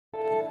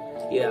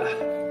Yeah.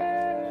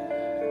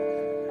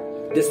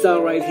 This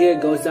song right here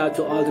goes out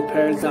to all the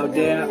parents out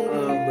there,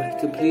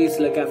 to please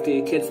look after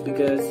your kids,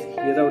 because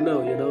you don't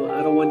know,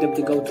 I don't want them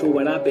to go through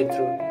what I've been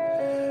through.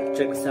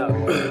 Check this out.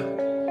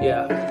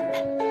 Yeah.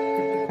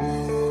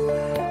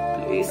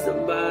 Please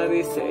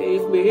somebody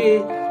save me,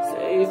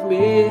 save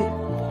me.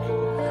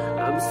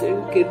 I'm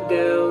sinking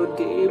down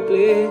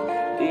deeply,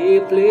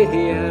 deeply,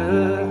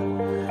 yeah.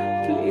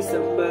 Please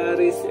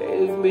somebody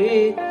save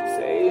me,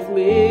 save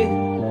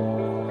me.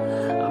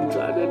 I'm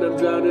drowning, I'm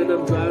drowning,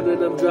 I'm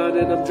drowning, I'm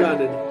drowning, I'm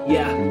drowning,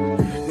 yeah.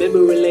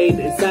 Memory lane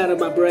inside of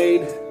my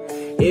brain.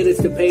 It is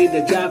the pain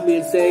that drives me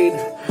insane.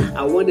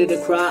 I wanted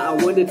to cry,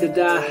 I wanted to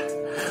die.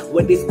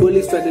 What these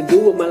bullies trying to do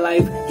with my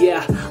life,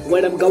 yeah.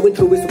 What I'm going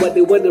through is what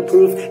they want to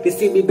prove. They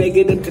see me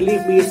begging them to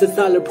leave me, it's a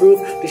solid proof.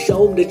 To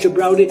show them that you're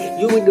browning.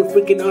 You in the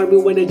freaking army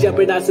when I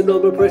jeopardize a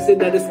normal person,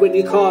 that is when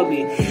you call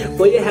me.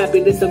 For your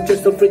happiness, I'm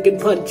just a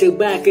freaking punching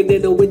back. And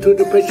then I went through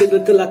depression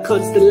until I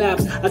constantly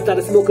lapsed. I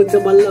started smoking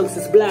till my lungs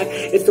is black.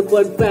 It's a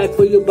fun fact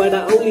for you, but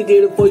I only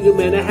did it for you,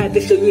 man. I had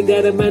to show you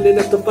that I'm man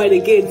enough to fight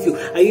against you.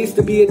 I used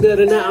to be a nerd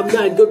and now I'm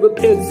not good with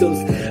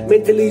pencils.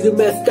 Mentally you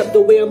messed up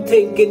the way I'm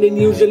thinking, and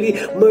usually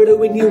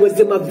murdering you was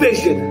in my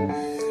vision.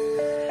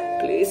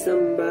 Please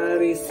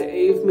somebody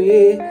save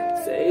me,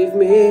 save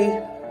me.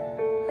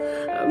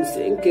 I'm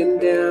sinking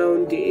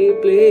down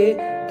deeply,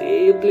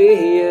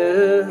 deeply,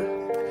 yeah.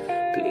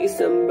 Please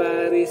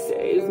somebody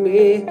save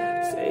me,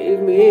 save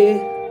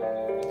me.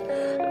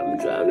 I'm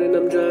drowning,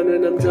 I'm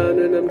drowning, I'm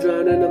drowning, I'm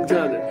drowning, I'm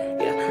drowning,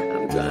 yeah.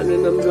 I'm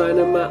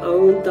drowning my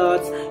own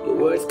thoughts. Your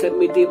words cut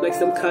me deep like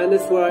some kind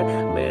of sword.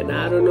 Man,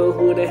 I don't know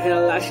who the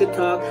hell I should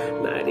talk.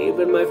 Not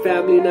even my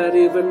family, not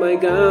even my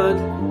God.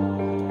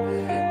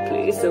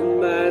 Please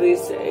somebody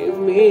save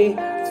me,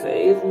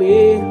 save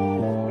me.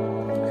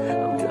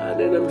 I'm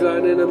drowning, I'm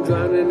drowning, I'm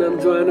drowning, I'm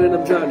drowning,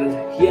 I'm drowning,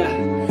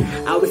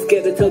 yeah. I was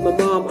scared to tell my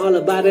mom all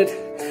about it,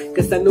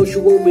 cause I know she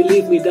won't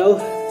believe me though.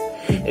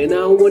 And I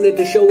don't want it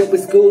to show up at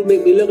school,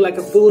 make me look like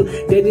a fool.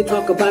 Then you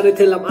talk about it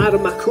till I'm out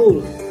of my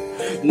cool.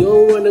 You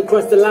don't run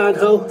across the line,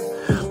 ho.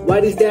 Why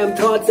these damn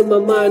thoughts in my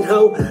mind,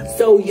 ho?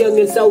 So young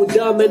and so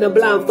dumb and I'm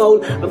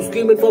blindfold. I'm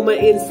screaming for my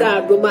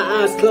inside with my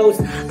eyes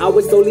closed. I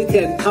was only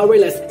 10,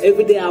 powerless.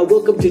 Every day I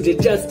woke up to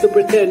just to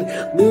pretend.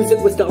 Music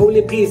was the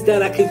only piece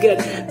that I could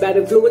get. Bad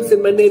influence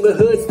in my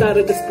neighborhood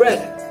started to spread.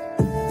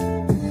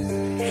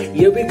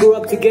 Yeah, we grew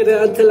up together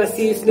until I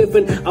see you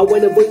sniffing. I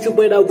wanna avoid you,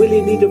 but I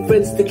really need the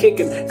friends to kick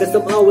in, cause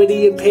I'm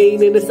already in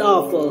pain and it's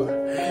awful.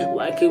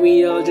 Why can't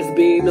we all just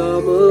be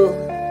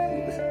normal?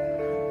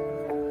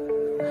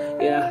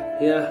 Yeah,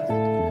 yeah.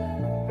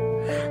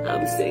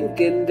 I'm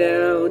sinking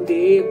down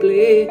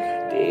deeply,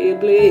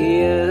 deeply,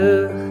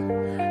 yeah.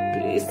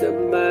 Please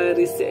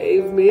somebody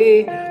save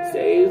me,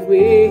 save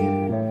me.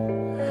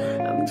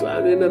 I'm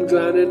drowning, I'm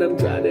drowning, I'm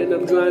drowning,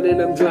 I'm drowning,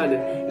 I'm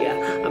drowning,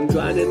 yeah. I'm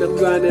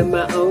drowning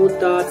my own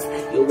thoughts.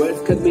 Your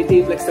words cut me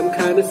deep like some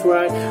kind of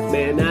sword.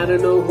 Man, I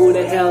don't know who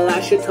the hell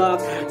I should talk.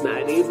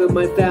 Not even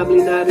my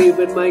family, not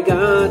even my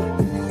God.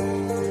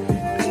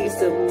 Please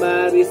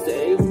somebody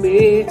save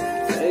me,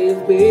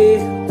 save me.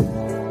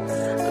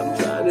 I'm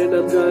drowning,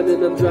 I'm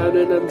drowning, I'm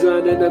drowning, I'm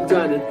drowning, I'm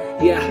drowning,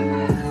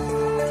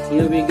 yeah.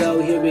 Here we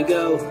go, here we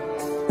go.